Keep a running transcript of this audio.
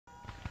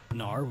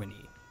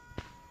Narwini.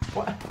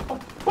 What?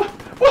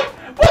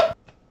 What?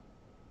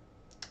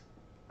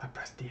 I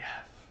pressed the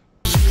F.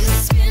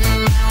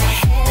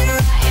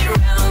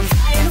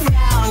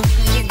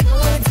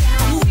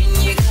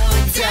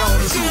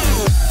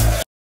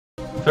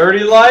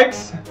 30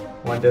 likes,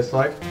 1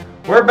 dislike.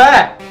 We're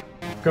back!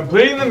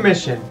 Completing the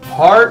mission,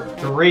 part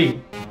 3.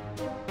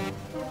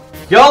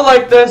 Y'all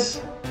like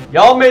this?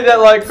 Y'all made that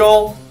like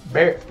goal?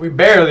 We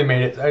barely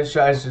made it, I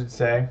should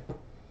say.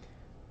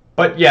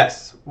 But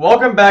yes,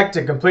 welcome back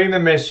to completing the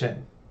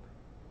mission.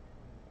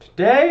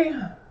 Today,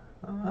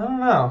 I don't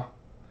know.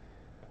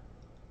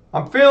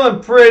 I'm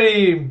feeling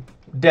pretty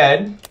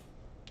dead.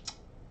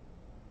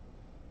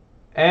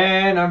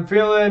 And I'm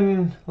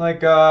feeling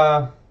like,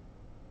 not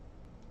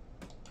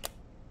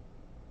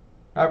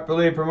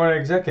really a promoted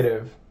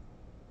executive.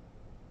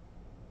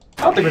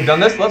 I don't think we've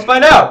done this. Let's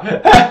find out.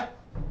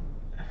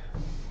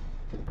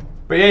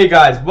 But yeah, you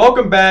guys,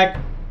 welcome back.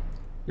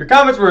 Your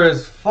comments were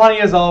as funny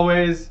as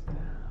always.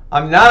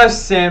 I'm not a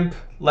simp.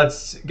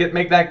 Let's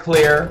make that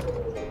clear.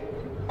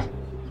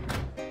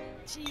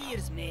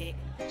 Cheers, mate.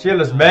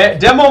 Cheers, mate.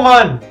 Demo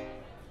man.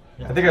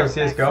 I think I was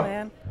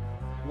CSGO.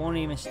 Won't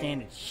even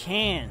stand a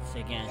chance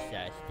against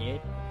us,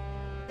 dude.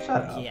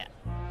 Shut up. Yeah.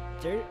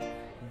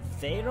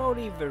 They don't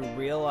even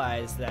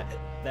realize that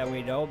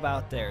we know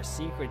about their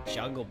secret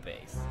jungle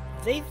base.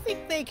 They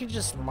think they could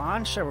just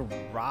launch a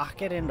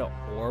rocket into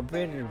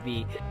orbit and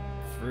be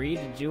free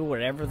to do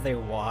whatever they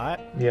want.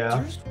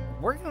 Yeah.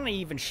 We're gonna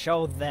even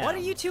show them. What are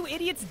you two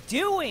idiots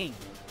doing?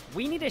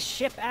 We need to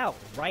ship out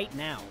right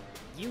now.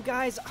 You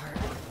guys are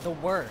the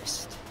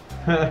worst.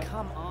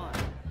 Come on.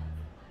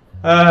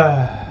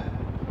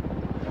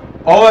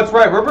 Oh, that's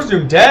right. We're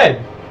presumed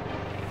dead.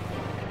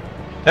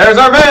 There's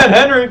our man,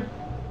 Henry.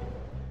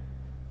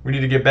 We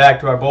need to get back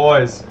to our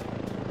boys.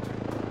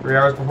 3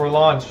 hours before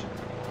launch.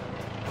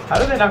 How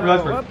did they not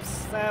realize we're...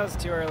 Whoops, that was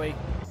too early.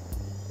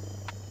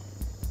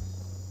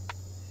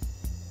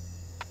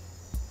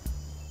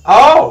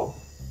 Oh!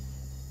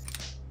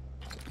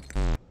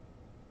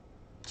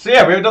 So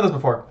yeah, we haven't done this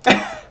before.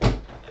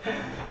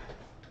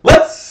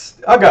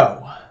 I'll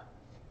go.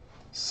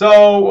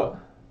 So...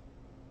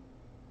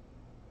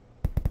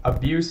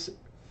 Abuse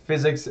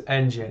physics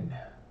engine.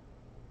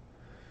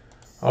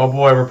 Oh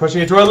boy, we're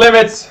pushing it to our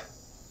limits.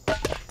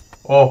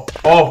 Oh,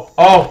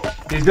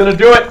 he's gonna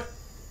do it.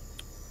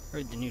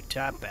 Heard the new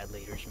top bad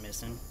leader's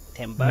missing.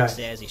 $10 Nice.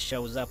 as he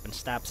shows up and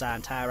stops our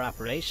entire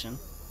operation.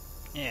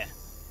 Yeah,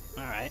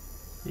 alright.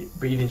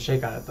 But you didn't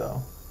shake on it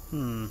though.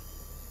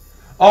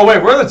 Oh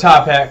wait, we're the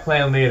top hat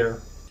clan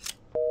leader.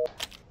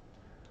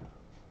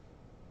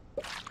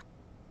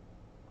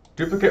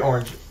 Duplicate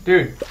orange.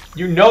 Dude,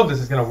 you know this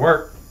is gonna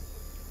work.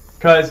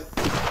 Cause,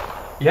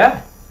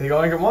 yeah, they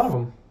only get one of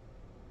them.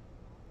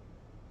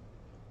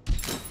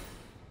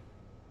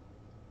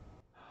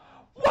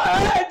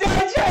 Why did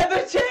I have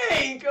the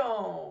tank?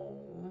 Oh.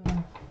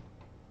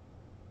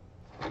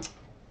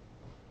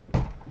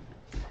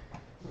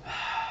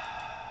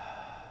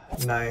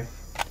 Knife.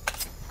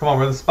 Come on,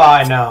 we're the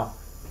spy now.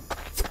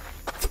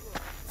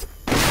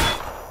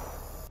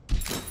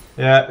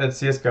 Yeah,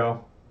 that's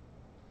CSGO.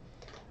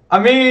 I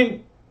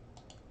mean,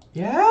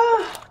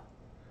 yeah.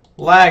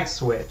 Lag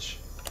switch.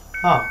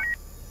 Huh.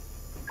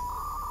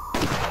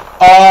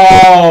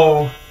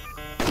 Oh!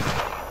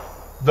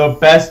 The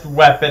best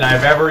weapon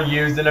I've ever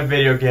used in a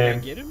video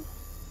game. Did you get him?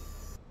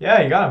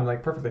 Yeah, you got him,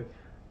 like, perfectly.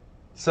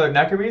 So,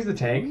 now can we use the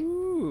tank?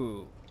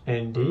 Ooh.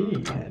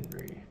 Indeed,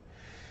 Henry.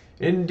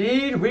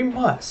 Indeed, we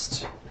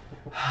must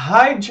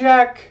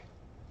hijack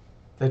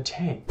the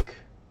tank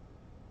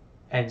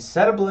and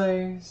set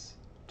ablaze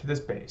to this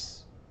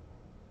base.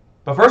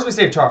 But first we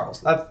save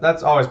Charles.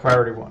 That's always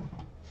priority 1.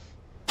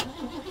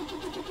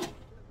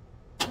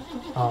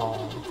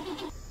 Oh.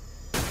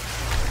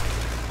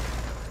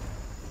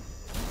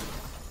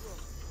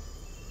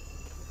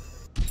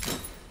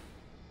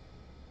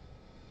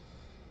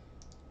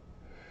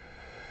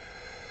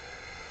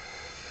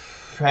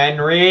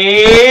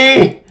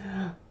 Henry!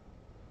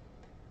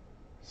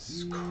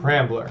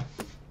 Scrambler.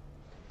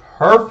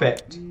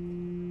 Perfect.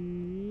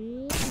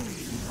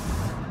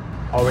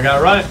 Oh, we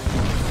gotta run it.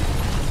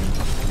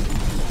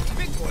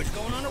 Big boy's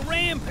going on a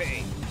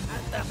rampage. I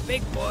thought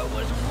Big Boy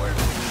wasn't worth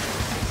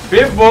it.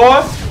 Big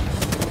boy!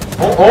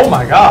 Oh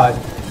my god.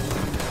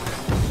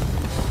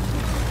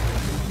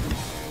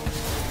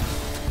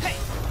 Hey.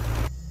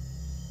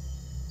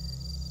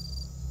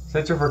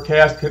 Center for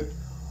Chaos could...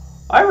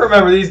 I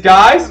remember these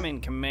guys! I'm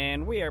in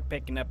command. We are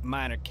picking up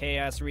minor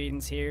chaos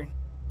readings here.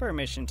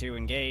 Permission to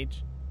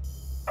engage.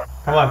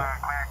 Come on.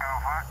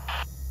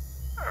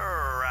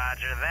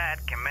 Roger that.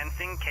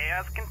 Commencing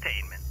chaos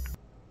containment.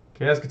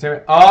 Chaos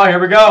containment. Oh, here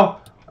we go!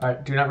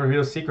 Alright, do not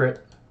reveal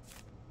secret.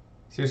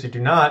 Seriously,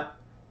 do not.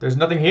 There's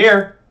nothing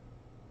here.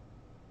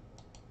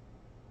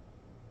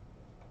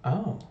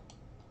 Oh.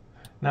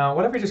 Now,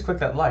 what if we just click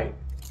that light?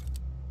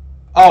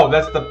 Oh,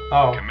 that's the...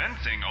 Oh.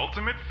 Commencing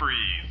ultimate freeze.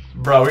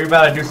 Bro, we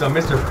about to do some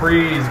Mr.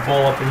 Freeze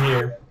bull up in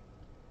here.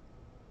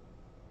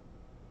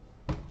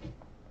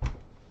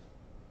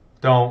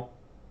 Don't.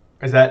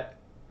 Is that...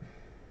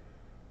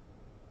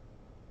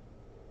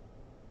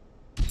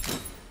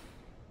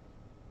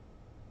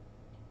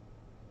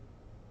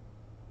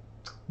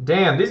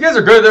 Damn, these guys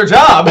are good at their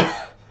job.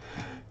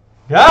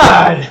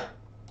 God.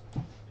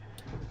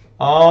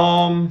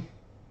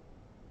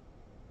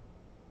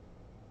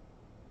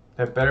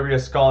 That better be a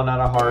skull, not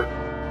a heart.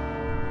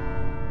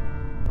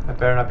 That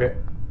better not be.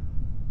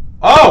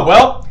 Oh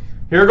well,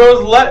 here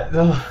goes Link.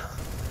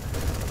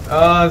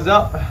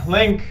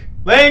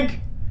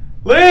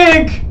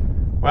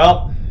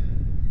 Well,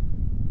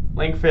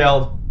 Link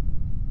failed.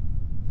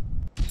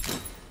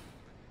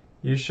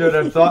 You should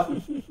have thought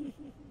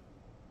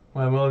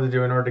what I'm willing to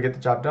do in order to get the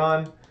job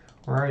done.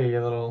 Where are you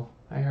little?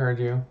 I heard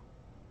you.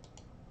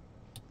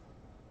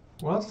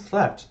 What else is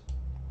left?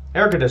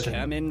 Air conditioning.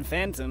 Come in,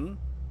 Phantom.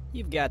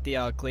 You've got the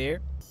all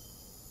clear.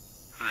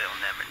 They'll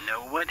never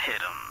know what hit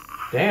them.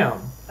 Damn.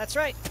 That's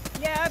right.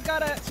 Yeah, I've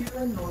got a...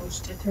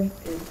 Launch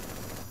detected.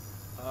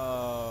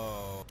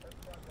 Oh.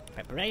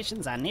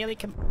 Preparations are nearly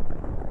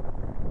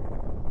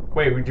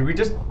Wait, did we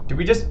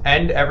just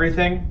end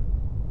everything?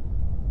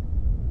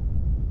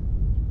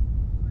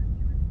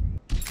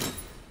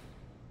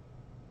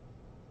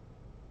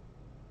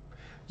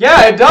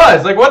 Yeah, it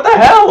does. Like, what the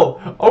hell?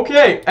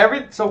 Okay,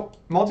 so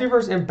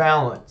multiverse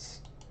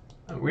imbalance.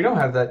 We don't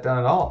have that done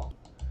at all.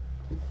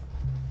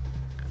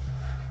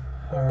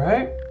 All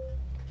right,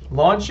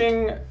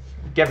 launching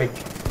gimmick.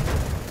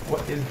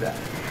 What is that?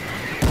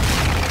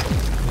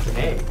 It's an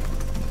egg.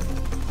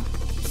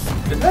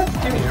 Is that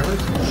Steven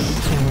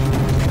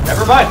Universe?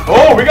 Never mind.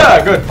 Oh, we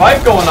got a good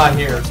fight going on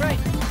here. That's right.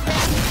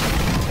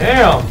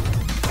 Damn.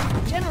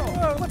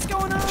 General, what's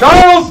going on?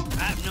 Charles! I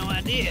have no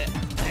idea.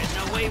 There's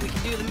no way we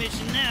can do the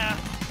mission now.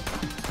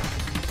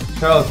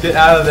 Charles, get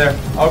out of there.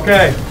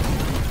 Okay.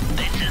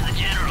 This is the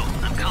General.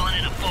 I'm calling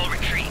in a full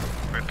retreat.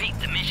 Repeat,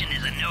 the mission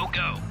is a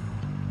no-go.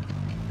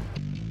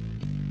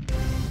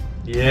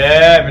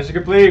 Yeah, mission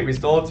complete. We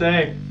stole a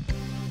tank.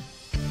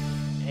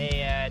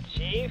 Hey,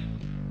 Chief?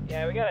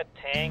 Yeah, we got a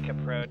tank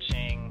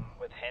approaching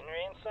with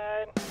Henry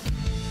inside.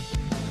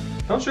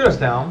 Don't shoot us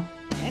down.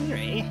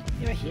 Henry?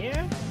 You're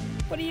here?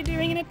 What are you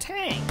doing in a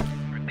tank?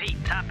 Repeat,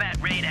 Top Hat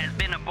raid has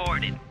been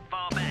aborted.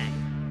 Fall back.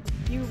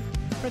 You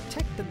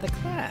protected the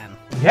clan.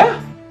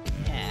 Yeah.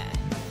 Yeah,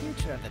 the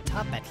future of the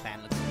Top Hat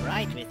clan looks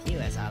bright with you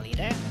as our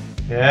leader.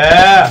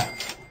 Yeah.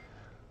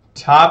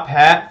 Top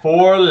Hat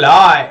for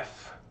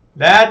life.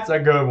 That's a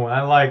good one.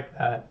 I like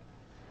that.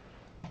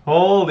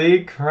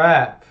 Holy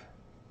crap.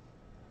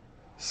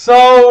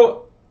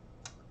 So,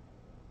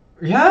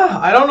 yeah,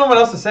 I don't know what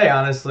else to say,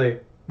 honestly.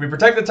 We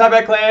protect the Top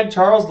Hat clan.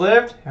 Charles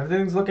lived.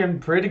 Everything's looking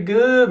pretty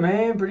good,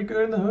 man. Pretty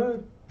good in the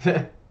hood.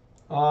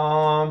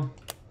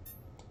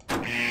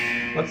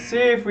 Let's see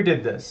if we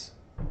did this.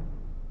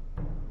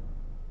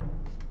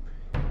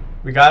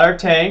 We got our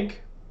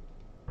tank.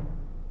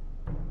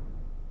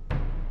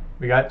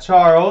 We got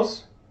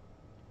Charles.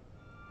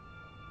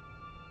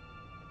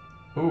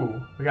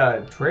 Ooh, we got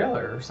a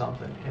trailer or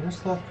something.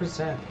 Innersloth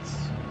presents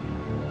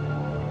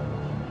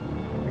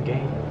the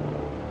game.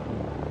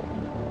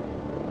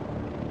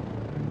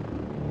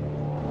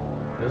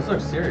 This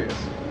looks serious.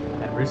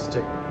 Henry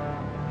Stickmin.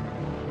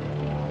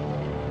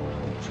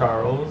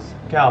 Charles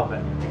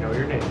Calvin. We know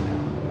your name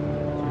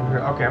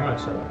now. Okay, I'm gonna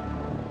shut up.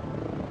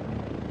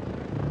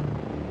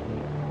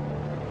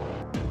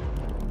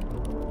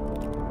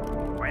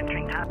 We're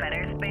entering Top Hat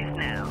airspace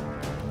now.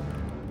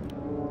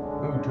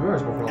 Ooh, 2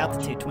 hours before launch.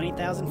 Altitude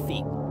 20,000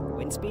 feet.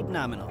 Wind speed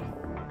nominal.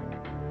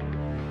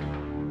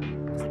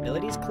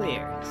 Visibility is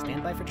clear.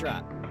 Stand by for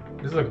drop.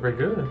 This looks pretty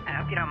good. I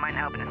hope you don't mind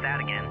helping us out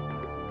again.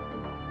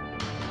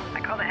 I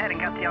called ahead and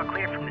got the all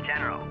clear from the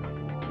General.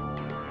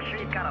 I'm sure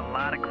you've got a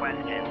lot of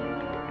questions.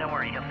 Don't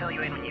worry, he'll fill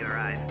you in when you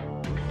arrive.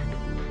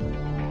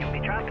 You'll be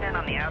dropping in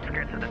on the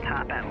outskirts of the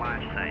Top Hat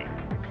launch site.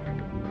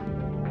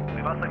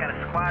 We've also got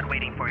a squad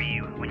waiting for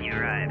you when you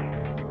arrive.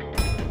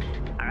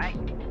 Alright,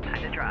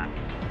 time to drop.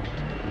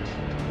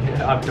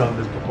 Yeah, I've done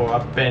this before.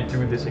 I've been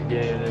through this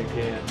again and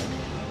again.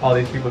 All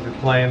these people have been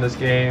playing this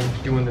game,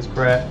 doing this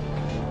crap.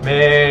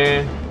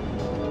 Man.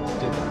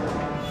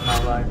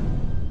 Not life.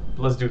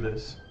 Let's do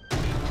this.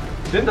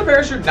 Didn't the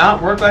parachute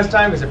not work last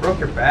time because it broke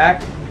your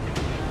back?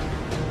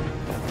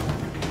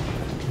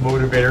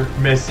 Motivator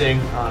missing,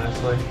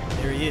 honestly.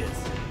 There he is.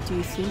 Do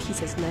you think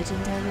he's as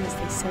legendary as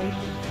they say?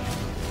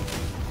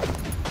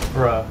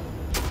 Bruh.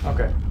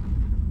 Okay.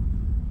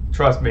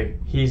 Trust me,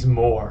 he's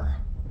more.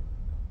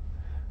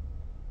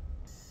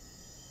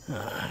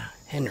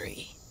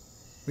 Henry.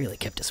 Really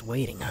kept us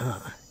waiting, huh?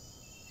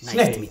 Nice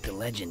Snake. to meet the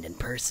legend in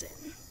person.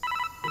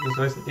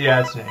 Yeah,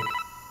 it's Snake.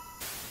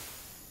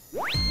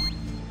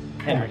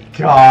 Henry.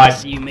 God. I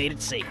see you made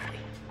it safely.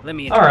 Let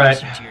me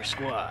introduce you to your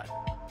squad.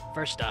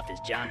 First off is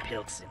John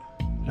Pilkson.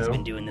 He's Who?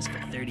 been doing this for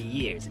 30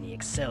 years and he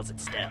excels at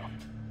stealth.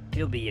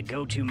 He'll be your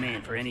go-to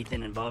man for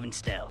anything involving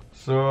stealth.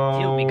 So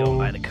He'll be going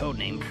by the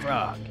codename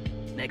Frog.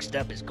 Next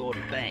up is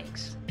Gordon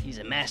Banks. He's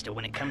a master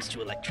when it comes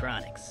to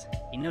electronics.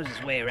 He knows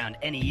his way around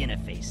any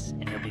interface,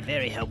 and he'll be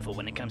very helpful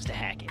when it comes to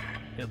hacking.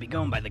 He'll be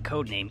going by the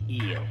codename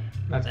EO.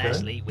 That's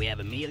Lastly, good. we have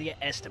Amelia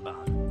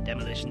Esteban,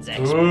 demolitions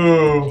expert.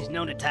 Ooh. She's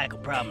known to tackle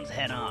problems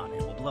head on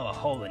and will blow a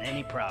hole in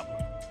any problem.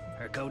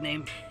 Her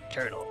codename,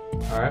 Turtle.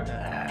 Alright.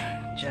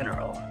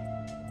 General.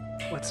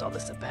 What's all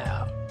this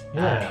about?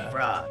 Yeah.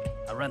 Frog.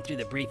 I'll run through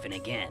the briefing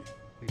again.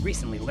 We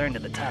recently learned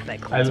of the Top-Hat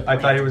I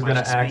thought he was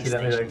gonna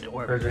accidentally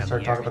like or just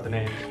start talking about the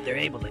name. If they're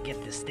able to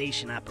get this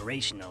station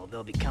operational,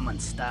 they'll become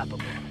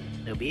unstoppable.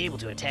 They'll be able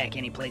to attack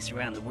any place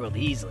around the world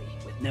easily,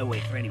 with no way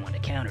for anyone to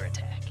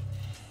counterattack.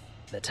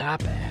 The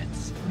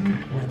Top-Hats?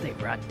 Weren't they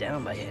brought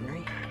down by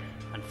Henry?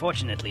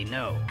 Unfortunately,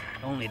 no.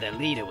 Only their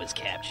leader was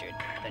captured.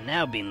 They're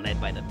now being led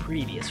by the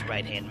previous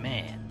right-hand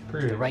man.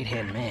 The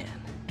right-hand man?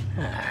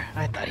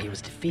 I thought he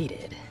was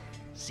defeated.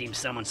 Seems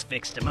someone's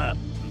fixed him up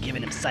and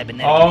given him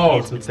cybernetic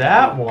enhancements. So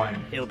that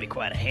one. It'll be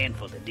quite a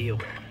handful to deal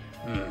with.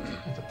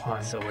 That's a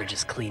pun. So we're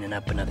just cleaning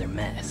up another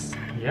mess.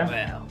 Yeah.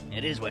 Well,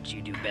 it is what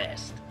you do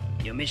best.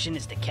 Your mission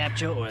is to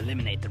capture or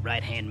eliminate the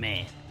right-hand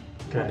man.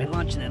 We'll be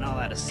launching an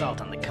all-out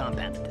assault on the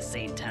compound at the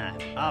same time.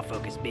 Our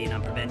focus being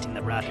on preventing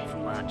the rocket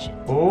from launching.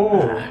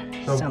 Oh,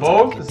 so sounds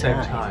both like a at the same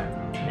good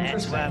time.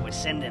 That's why we're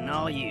sending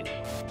all you.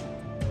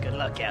 Good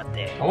luck out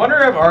there. I wonder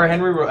if our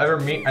Henry will ever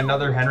meet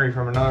another Henry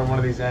from another one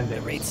of these The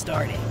endings. raid's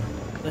starting.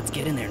 Let's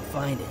get in there and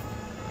find it.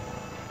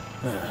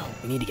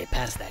 We need to get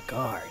past that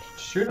guard.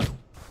 Shoot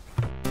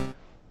him.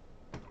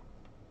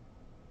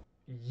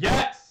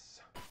 Yes!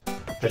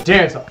 The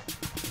dance off.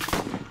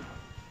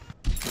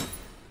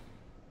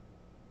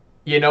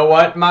 You know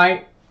what,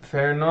 Mike?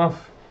 Fair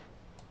enough.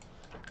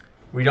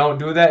 We don't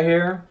do that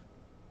here.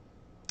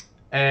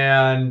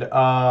 And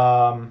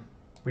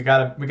we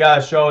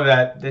gotta show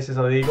that this is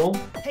illegal.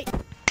 Hey.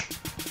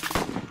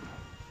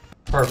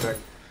 Perfect.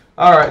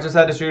 Alright, just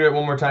had to shoot it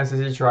one more time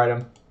since he tried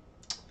him.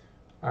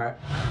 Alright.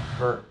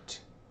 Bert.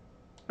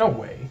 No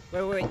way.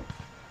 Wait.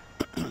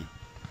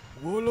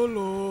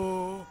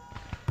 Wololo.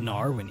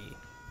 Narwini.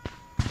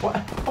 What?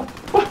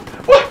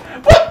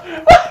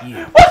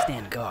 You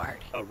stand guard.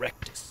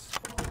 Erectus.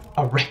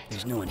 Erect.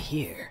 There's no one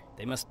here.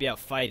 They must be out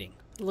fighting.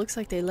 Looks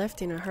like they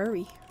left in a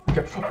hurry.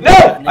 Okay.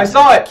 No! I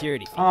saw it!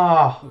 Security.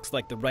 Ah. Looks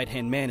like the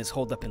right-hand man is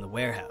holed up in the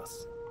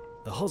warehouse.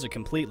 The hulls are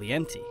completely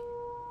empty.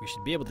 We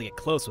should be able to get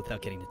close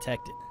without getting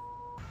detected.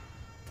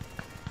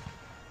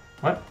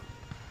 What?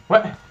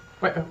 What?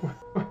 Wait.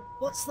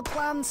 What's the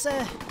plan,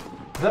 sir?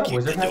 Is that a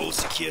wizard hat?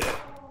 secure.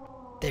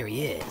 There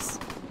he is.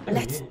 There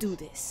he Let's is. do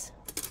this.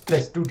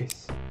 Let's do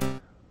this.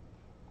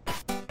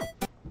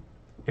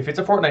 If it's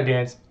a Fortnite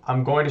dance,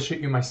 I'm going to shoot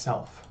you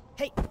myself.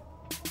 Hey.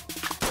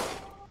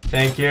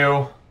 Thank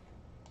you.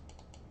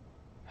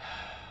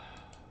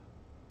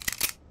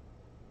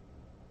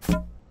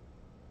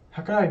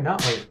 How could I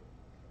not wait?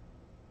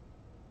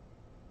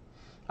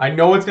 I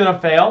know it's gonna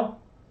fail,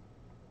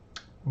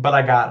 but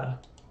I gotta.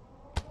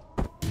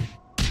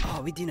 Oh,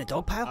 are we doing a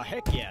dog pile? Oh,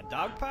 heck yeah,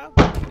 dog pile?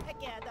 Heck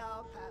yeah,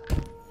 dog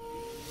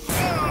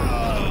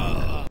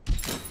pal.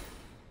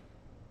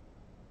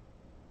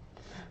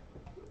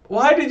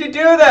 Why did you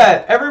do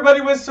that?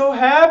 Everybody was so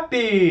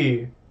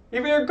happy.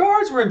 Even your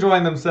guards were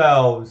enjoying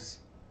themselves.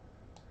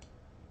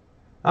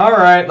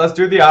 Alright, let's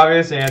do the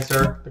obvious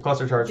answer. The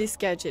cluster charge. This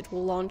gadget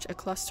will launch a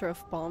cluster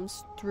of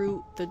bombs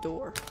through the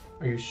door.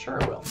 Are you sure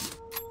it will?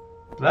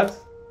 That's...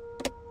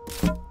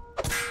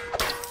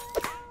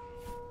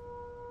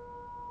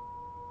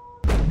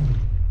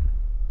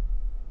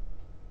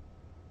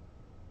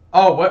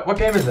 Oh, what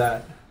game is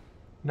that?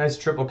 Nice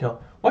triple kill.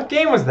 What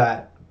game was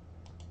that?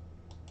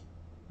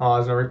 Oh,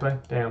 there's no replay?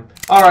 Damn.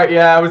 Alright,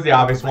 yeah, it was the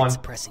obvious one.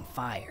 Pressing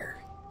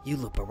fire. You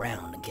loop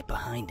around and get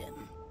behind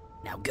him.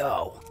 Now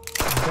go.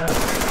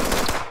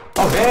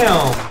 Oh,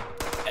 damn.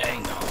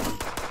 Hang on.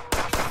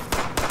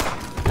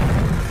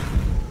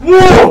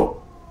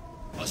 Whoa!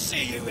 I'll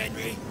see you,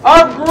 Henry.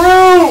 Our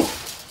group!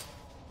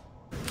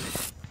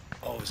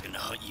 I was gonna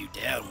hunt you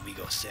down when we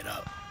got set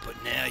up, but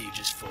now you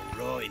just fall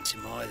right into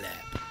my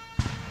lap.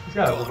 He's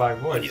got a Go on,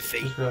 revived voice. on your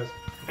feet. Just realized.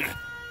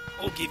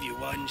 I'll give you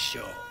one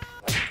shot.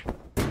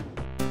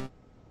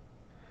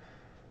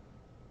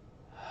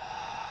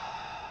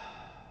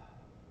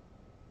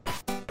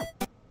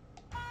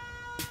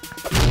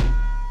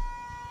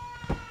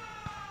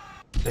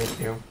 Thank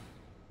you.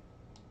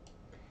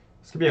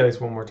 This could be at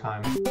least one more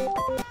time.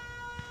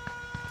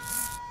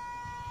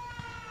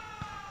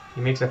 He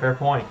makes a fair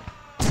point.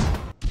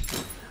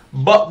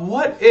 But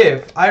what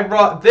if I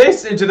brought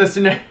this into the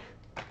scenario?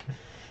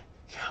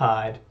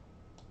 God.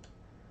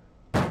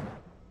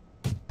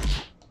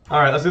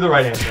 Alright, let's do the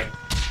right answer.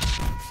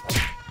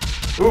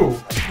 Ooh.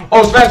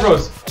 Oh, Smash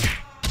Bros!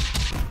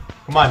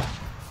 Come on.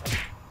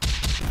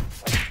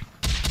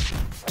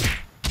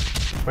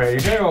 Wait, are you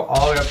gonna go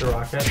all the way up the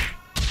rocket?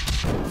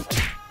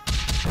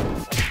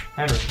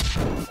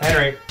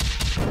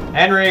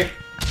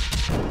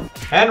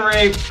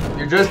 Henry,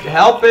 you're just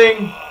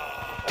helping.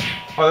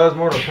 Oh, that was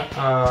Mortal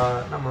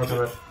Kombat. Not Mortal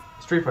Kombat.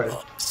 Street Fighter.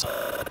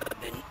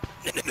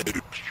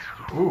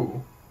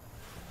 Ooh.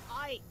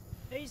 Aye,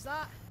 who's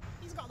that?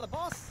 He's got the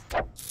boss.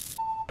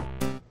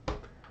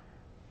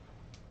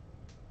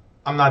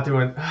 I'm not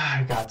doing.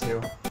 I got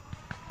to.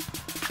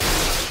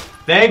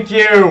 Thank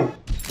you.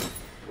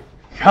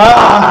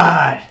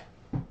 God.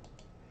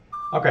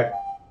 Okay.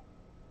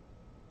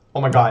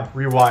 Oh my God.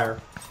 Rewire.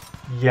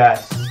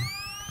 Yes.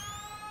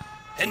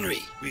 Henry,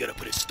 we gotta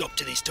put a stop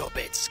to these top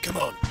hits. Come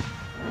on.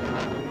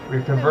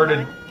 We've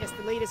converted. Guess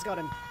the leader's got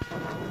him.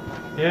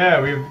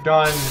 Yeah, we've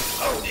done.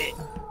 Hold it.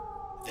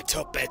 The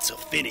top bets are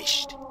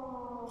finished.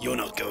 You're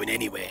not going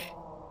anywhere.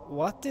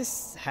 What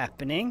is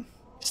happening?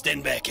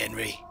 Stand back,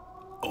 Henry.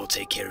 I'll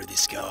take care of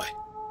this guy.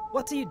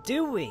 What are you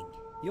doing?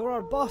 You're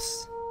our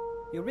boss.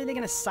 You're really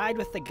gonna side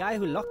with the guy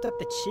who locked up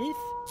the chief?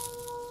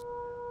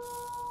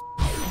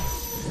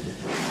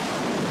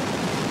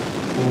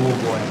 Oh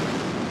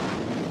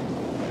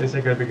boy. This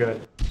ain't gonna be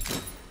good.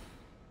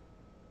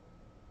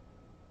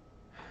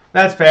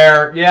 That's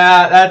fair.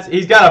 Yeah,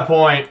 he's got a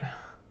point.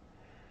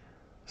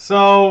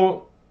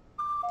 So,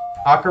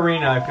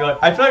 Ocarina, I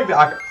feel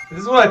like this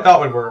is what I thought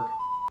would work.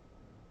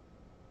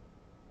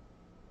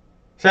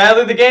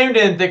 Sadly, the game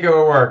didn't think it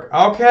would work.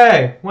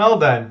 Okay, well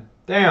then.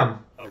 Damn.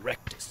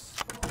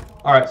 Erectus.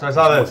 Alright, so I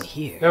saw this.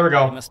 There we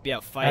go. They must be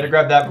out I had fighting. to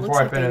grab that Looks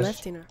before I like they left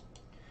finished. dinner.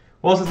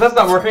 Well, since that's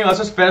not working, let's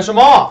just finish them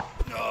off.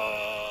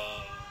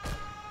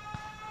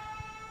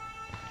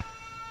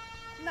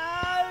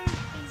 No!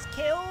 He's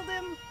killed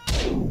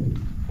him!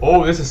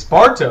 Oh, this is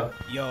Sparta.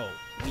 Yo,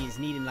 we is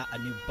needing like a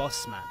new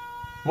boss man.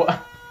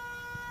 What?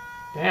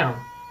 Damn.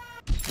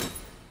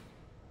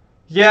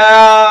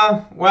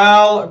 Yeah,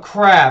 well,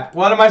 crap.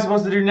 What am I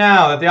supposed to do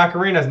now that the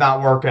ocarina's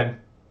not working?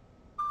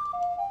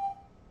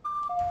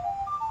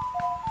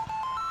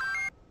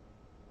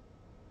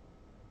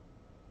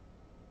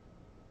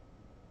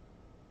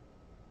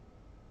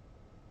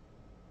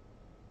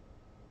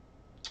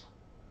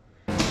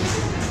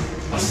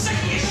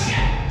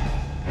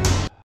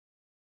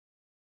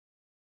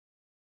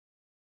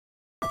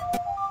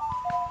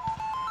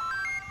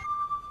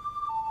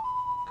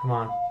 Come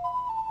on.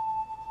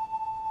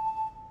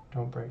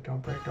 Don't break,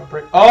 don't break, don't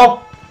break.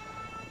 Oh!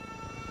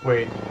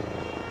 Wait.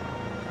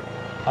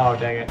 Oh,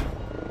 dang it.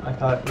 I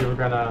thought we were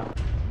gonna...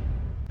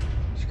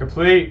 It's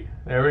complete.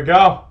 There we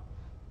go.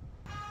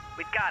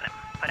 We've got him.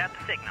 Put out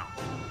the signal.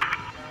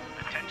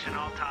 Attention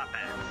all top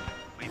ends.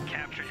 We've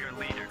captured your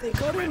leader. They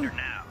got Surrender him.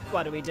 now.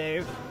 What do we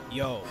do?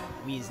 Yo,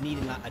 we is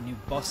needing like a new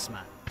boss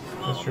man.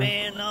 That's true.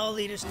 Man, I'll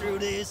lead us through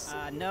this.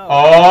 No.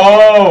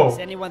 Oh! Is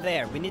anyone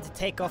there? We need to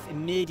take off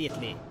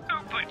immediately.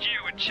 Who put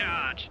you in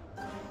charge?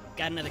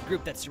 Got another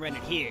group that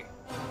surrendered here.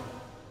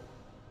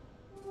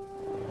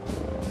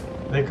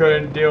 They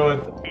couldn't deal with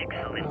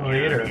Excellent the job,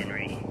 leader.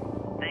 Henry.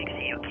 Thanks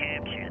to your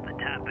capture, the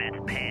top bats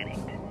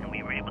panicked, and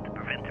we were able to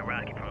prevent the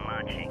rocket from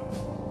launching.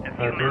 A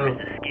few Our group.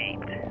 members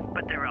escaped,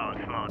 but they're all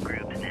in small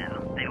groups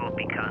now. They won't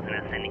be causing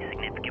us any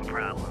significant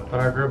problems. But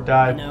our group You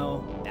died. know,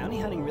 bounty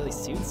hunting really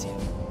suits you.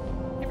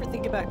 Ever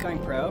think about going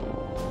pro?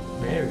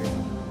 Maybe.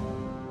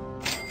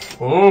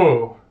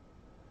 Ooh.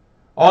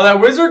 Oh, that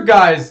wizard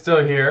guy is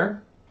still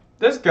here.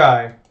 This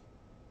guy.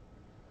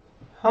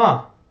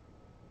 Huh.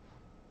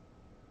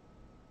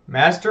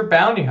 Master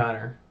Bounty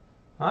Hunter.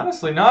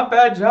 Honestly, not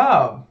bad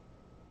job.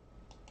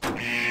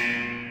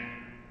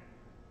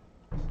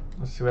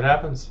 Let's see what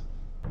happens.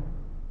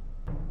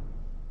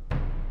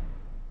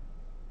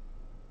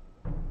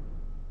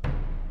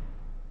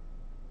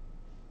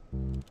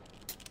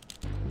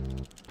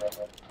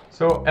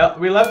 So,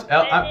 we left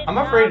I'm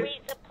afraid...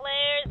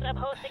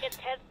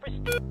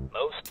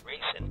 Most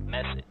recent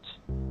message.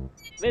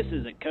 This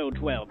is a Code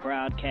 12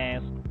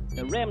 broadcast.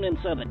 The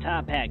remnants of the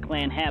Top Hat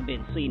clan have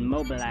been seen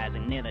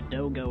mobilizing near the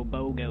Dogo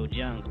Bogo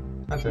jungle.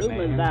 That's a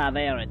Rumors name. are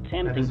they are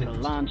attempting That to is it.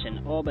 launch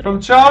an orbital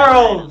From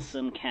Charles! of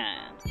some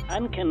kind.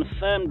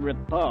 Unconfirmed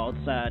reports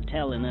are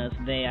telling us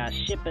they are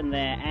shipping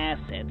their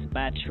assets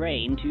by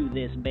train to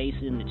this base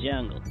in the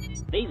jungle.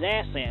 These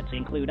assets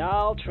include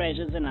all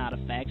treasures and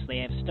artifacts they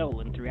have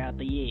stolen throughout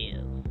the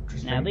years.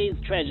 Now these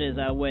treasures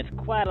are worth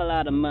quite a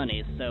lot of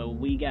money, so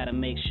we gotta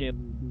make sure...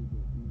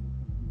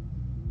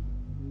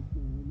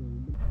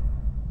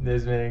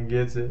 This man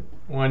gets it.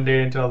 One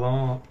day until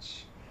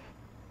launch.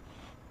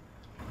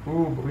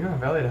 Ooh, but we don't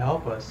have Ellie to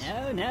help us.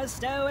 No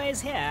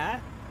stowaways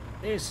here.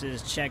 This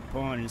is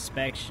Checkpoint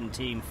Inspection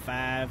Team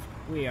 5.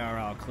 We are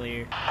all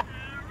clear. Roger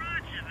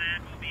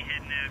that. We'll be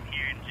heading out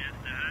here in just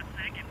a hot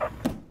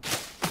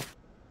second.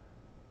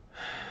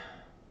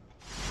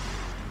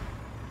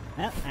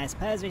 Well, I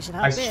suppose we should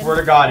hop I in. swear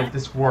to God, if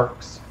this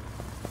works.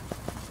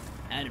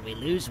 How did we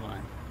lose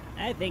one?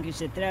 I think we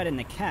should throw it in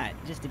the cut,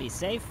 just to be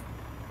safe.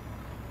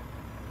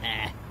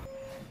 Ah.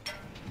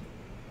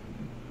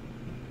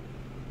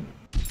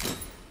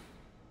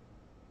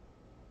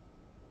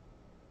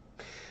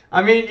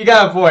 I mean, you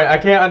got a point. I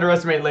can't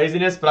underestimate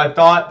laziness, but I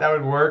thought that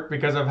would work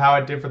because of how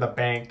it did for the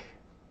bank.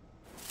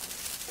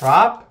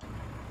 Prop?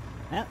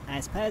 Well, I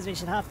suppose we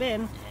should hop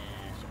in.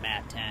 It's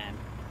about time.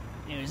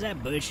 Hey, is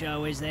that bush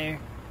always there?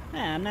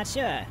 I'm not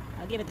sure.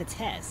 I'll give it the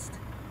test.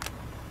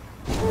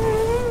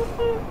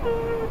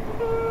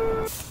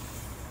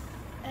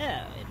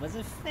 Oh, it was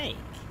a fake.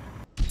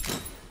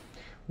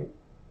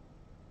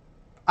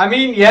 I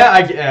mean,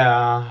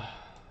 yeah,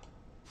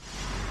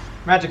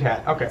 Magic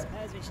hat. Okay. I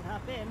suppose we should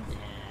hop in.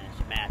 It's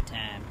about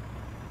time.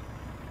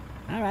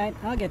 Alright,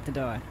 I'll get the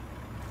door.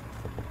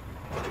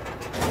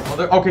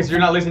 Well, okay, so you're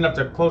not lazy enough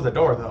to close the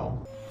door,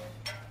 though.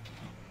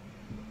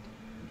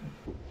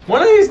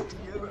 One of these...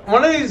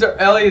 one of these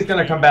Ellie is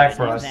gonna come back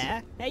for us.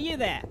 There. Hey, you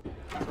there.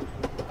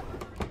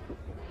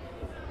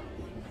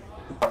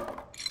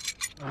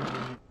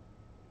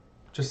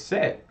 Just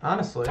sit,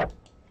 honestly.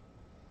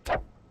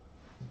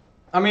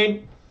 I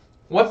mean,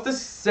 what's to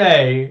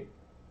say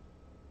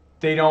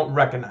they don't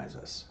recognize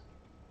us?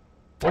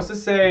 What's to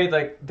say,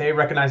 like, they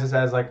recognize us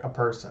as, like, a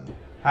person?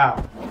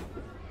 How?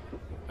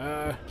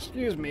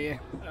 Excuse me.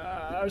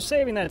 I was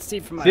saving that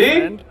seat for my See?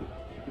 friend.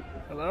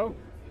 Hello?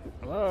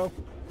 Hello?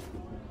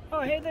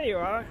 Oh, hey, there you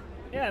are.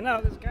 Yeah,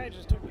 no, this guy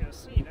just took a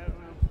seat. I don't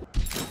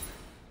know.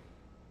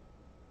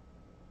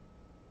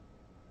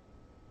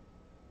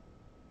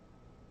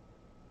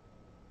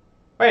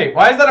 Wait,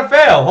 why is that a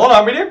fail? Hold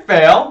on, we didn't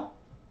fail.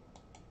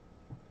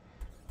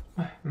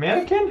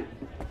 Mannequin?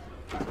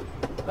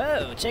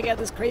 Whoa, check out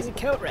this crazy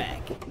coat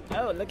rack.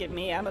 Oh, look at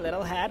me, I'm a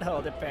little hat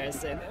holder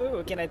person.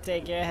 Ooh, can I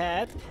take your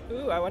hat?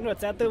 Ooh, I wonder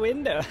what's out the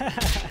window.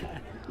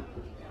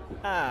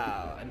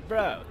 Oh, it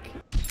broke.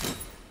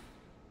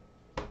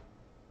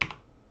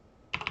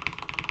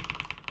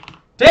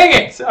 Dang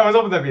it! I was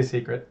hoping that'd be a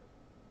secret.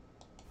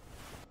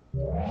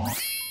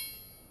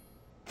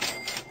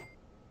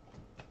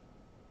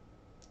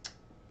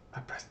 I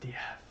pressed the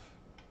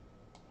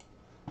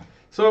F.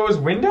 So it was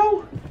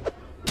window?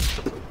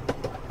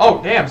 Oh,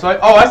 damn. So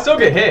I still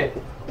get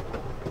hit.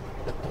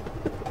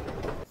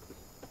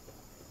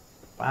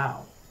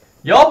 Wow.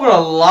 Y'all put a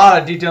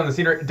lot of detail in the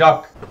scenery.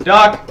 Duck.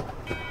 Duck.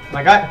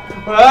 My guy.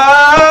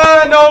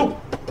 Ah, no.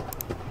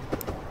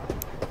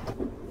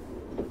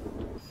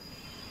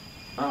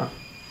 Huh.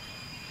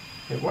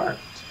 It worked.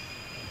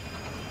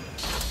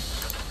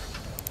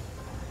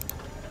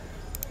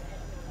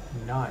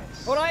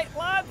 Nice. Alright,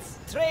 lads,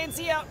 train's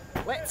here.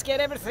 Let's get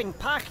everything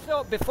packed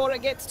up before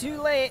it gets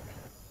too late.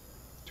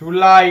 Too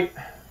light.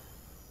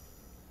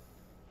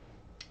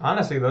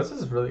 Honestly, this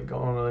is really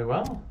going really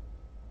well.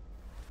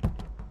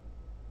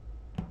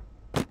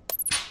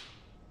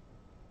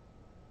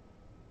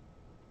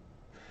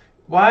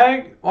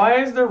 Why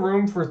is there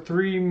room for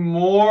 3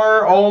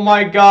 more? Oh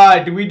my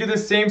god, did we do the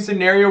same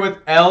scenario with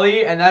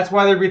Ellie and that's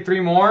why there'd be 3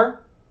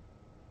 more?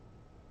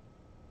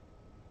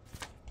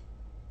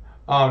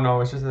 Oh no,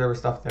 it's just that there was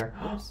stuff there.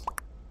 Uh-oh.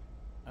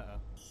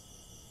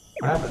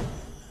 What happened?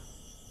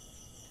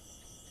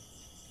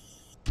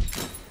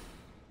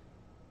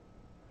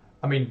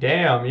 I mean,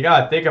 damn, you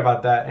gotta think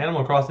about that.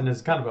 Animal Crossing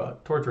is kind of a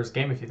torturous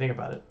game if you think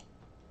about it.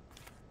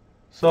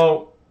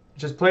 So,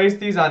 just place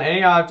these on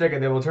any object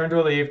and they will turn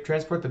to a leaf.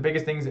 Transport the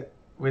biggest things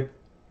with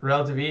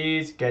relative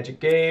ease. Gadget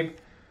Gabe.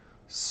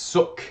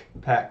 Sook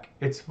Pack.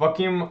 It's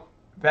fucking...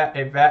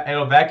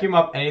 it'll vacuum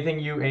up anything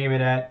you aim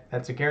it at.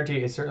 That's a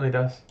guarantee. It certainly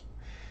does.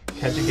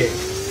 Gadget Gabe.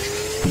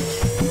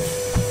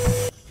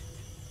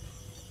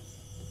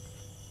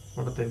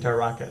 What about the entire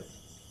rocket?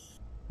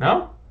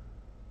 No?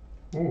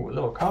 Ooh, a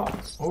little car.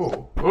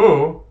 Ooh.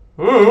 Ooh.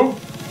 Ooh.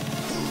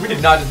 We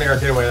did not just make our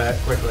getaway that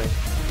quickly.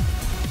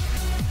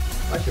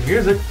 I like the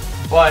music,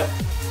 but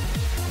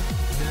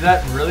did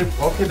that really?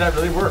 Okay, that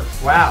really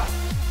works. Wow.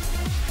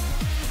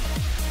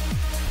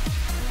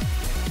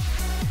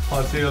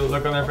 Let's see the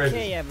look on their faces.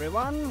 Okay,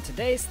 everyone,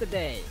 today's the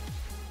day.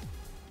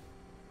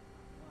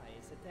 Why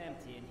is it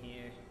empty in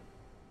here?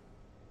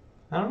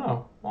 I don't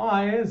know.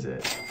 Why is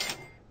it?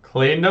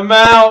 Cleaned them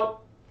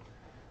out.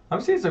 I'm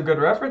seeing some good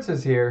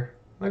references here.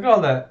 Look at all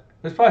that.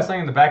 There's probably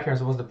something in the back here I'm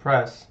supposed to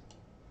press.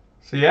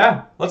 So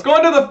yeah, let's go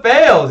into the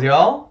fails,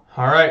 y'all.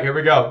 All right, here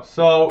we go.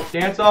 So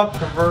dance off,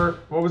 convert.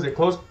 What was it?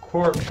 Close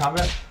court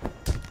combat.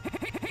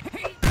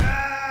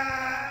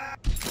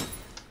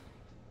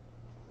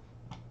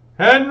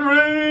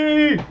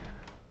 Henry.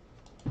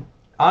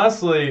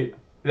 Honestly,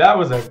 that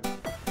was a.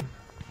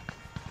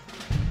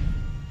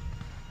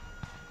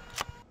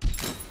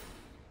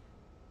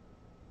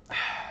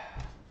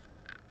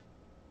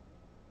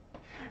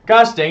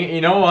 Gosh dang it,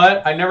 you know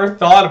what? I never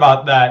thought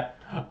about that.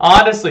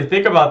 Honestly,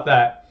 think about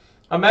that.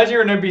 Imagine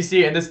you're an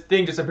NPC and this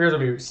thing just appears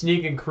on you.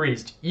 Sneak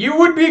increased. You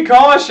would be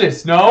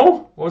cautious,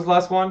 no? What was the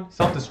last one?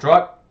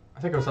 Self-destruct? I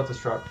think it was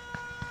self-destruct.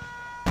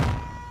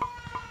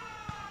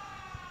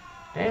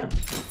 Damn.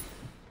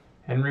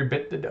 Henry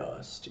bit the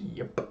dust.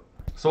 Yep.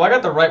 So I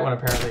got the right one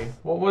apparently.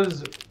 What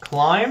was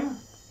climb?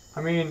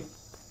 I mean...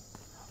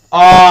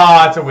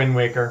 Ah, it's a Wind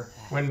Waker.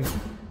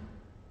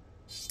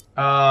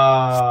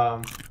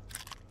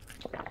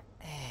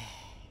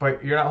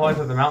 But you're not holding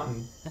to the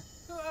mountain.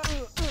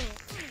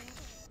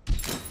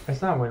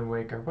 It's not Wind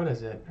Waker. What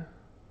is it?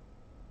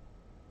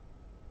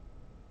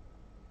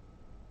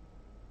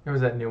 It was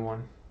that new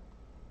one.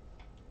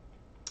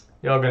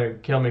 Y'all gonna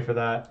kill me for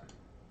that.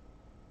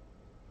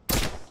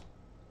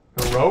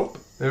 The rope?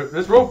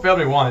 This rope failed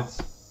me once.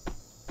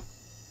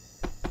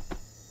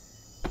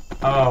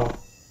 Oh.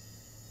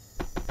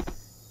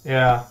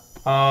 Yeah.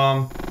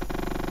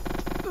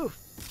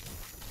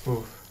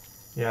 Oof.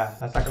 Yeah,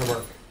 that's not gonna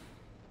work.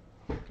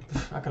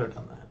 I could have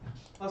done that.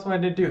 That's what I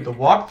did do. The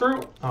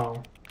walkthrough?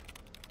 Oh.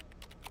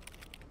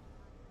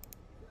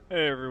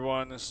 Hey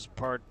everyone, this is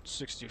part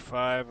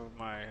 65 of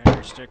my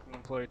Henry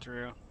Stickmin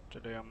playthrough.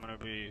 Today I'm gonna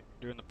be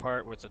doing the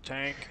part with the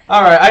tank.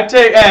 Alright,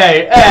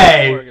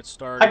 hey, Before I get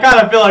started, I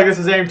kind of feel like this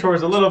is aimed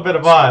towards a little bit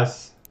of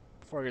us.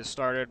 Before I get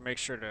started, make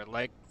sure to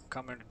like,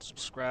 comment, and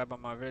subscribe on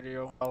my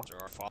video.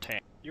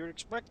 You would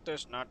expect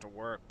this not to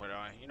work, but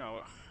you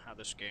know how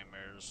this game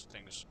is.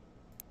 Things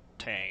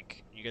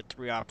tank. You get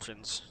 3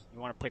 options.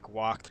 You want to click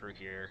walkthrough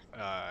here.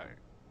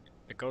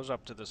 It goes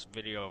up to this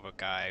video of a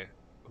guy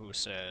who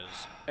says,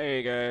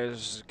 "Hey guys,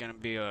 this is gonna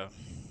be a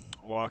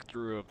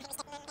walkthrough of."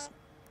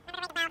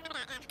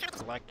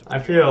 I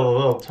feel a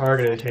little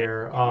targeted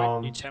here.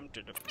 You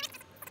tempted to.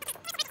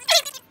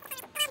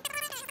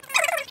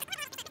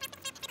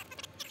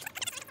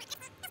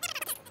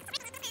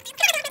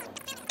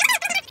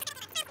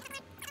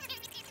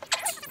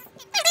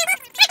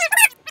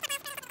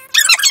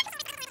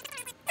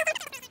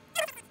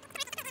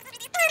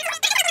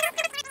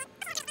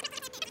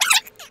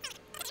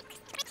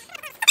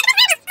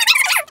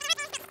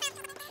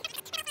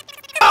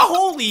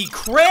 Holy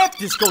crap,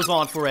 this goes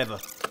on forever.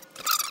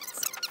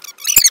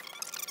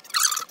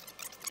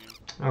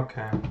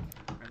 Okay.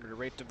 Remember to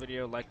rate the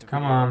video, like the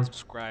Come video, on. and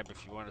subscribe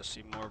if you want to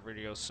see more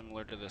videos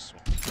similar to this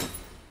one.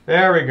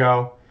 There we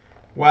go.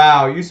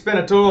 Wow, you spent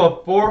a total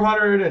of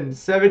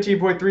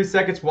 417.3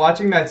 seconds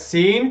watching that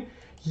scene?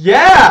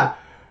 Yeah!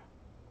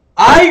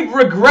 I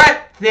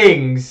regret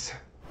things!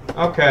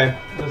 Okay,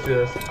 let's do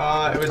this.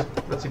 It was,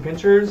 let's see,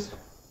 pinchers.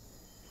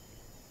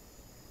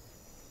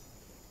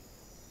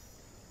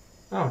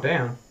 Oh,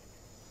 damn.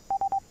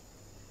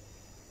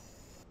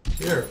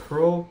 You're a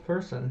cruel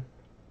person.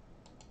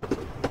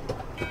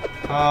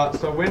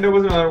 So window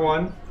was another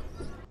one.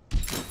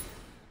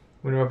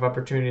 Window of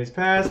opportunity is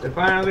passed, and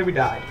finally we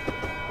died.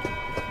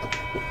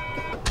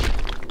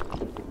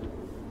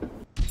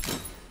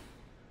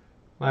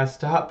 Last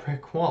stop,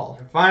 brick wall.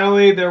 And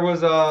finally, there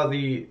was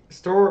the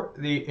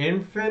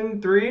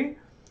infin 3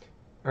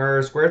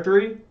 or square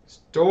 3.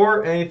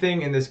 Store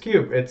anything in this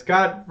cube. It's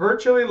got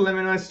virtually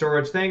limitless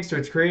storage thanks to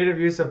its creative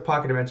use of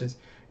pocket dimensions.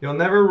 You'll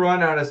never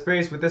run out of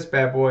space with this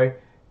bad boy.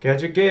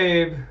 Gadget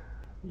Gabe,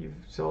 you've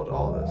sold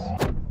all this.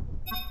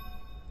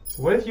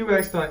 What if you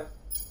accidentally...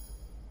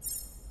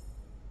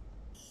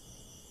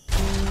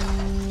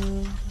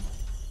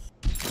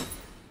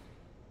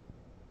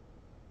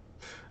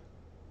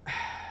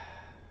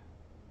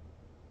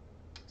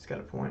 He's got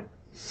a point.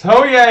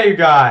 So yeah, you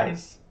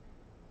guys.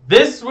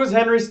 This was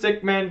Henry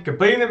Stickmin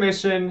completing the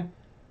mission,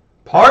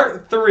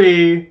 part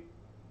 3.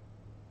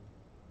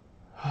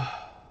 I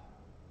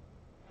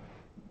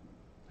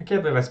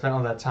can't believe I spent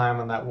all that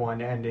time on that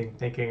one ending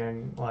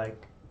thinking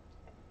like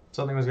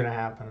something was gonna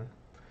happen.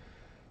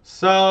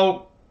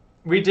 So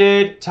we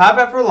did Top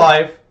Hat for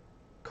Life,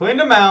 Cleaned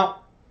Them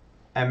Out,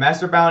 and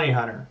Master Bounty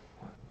Hunter.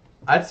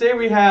 I'd say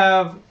we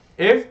have,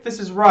 if this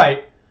is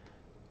right,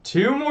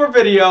 2 more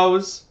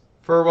videos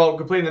for, well,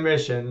 completing the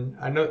mission.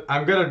 I know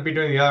I'm gonna be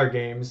doing the other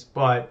games,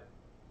 but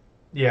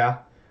yeah.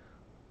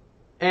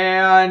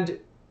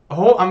 And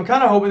I'm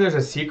kind of hoping there's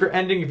a secret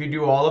ending if you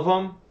do all of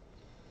them.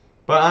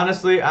 But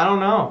honestly, I don't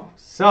know.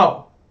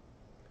 So,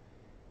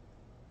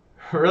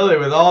 really,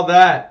 with all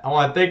that, I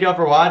want to thank y'all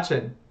for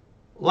watching.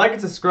 Like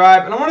and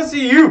subscribe, and I want to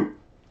see you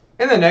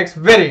in the next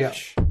video.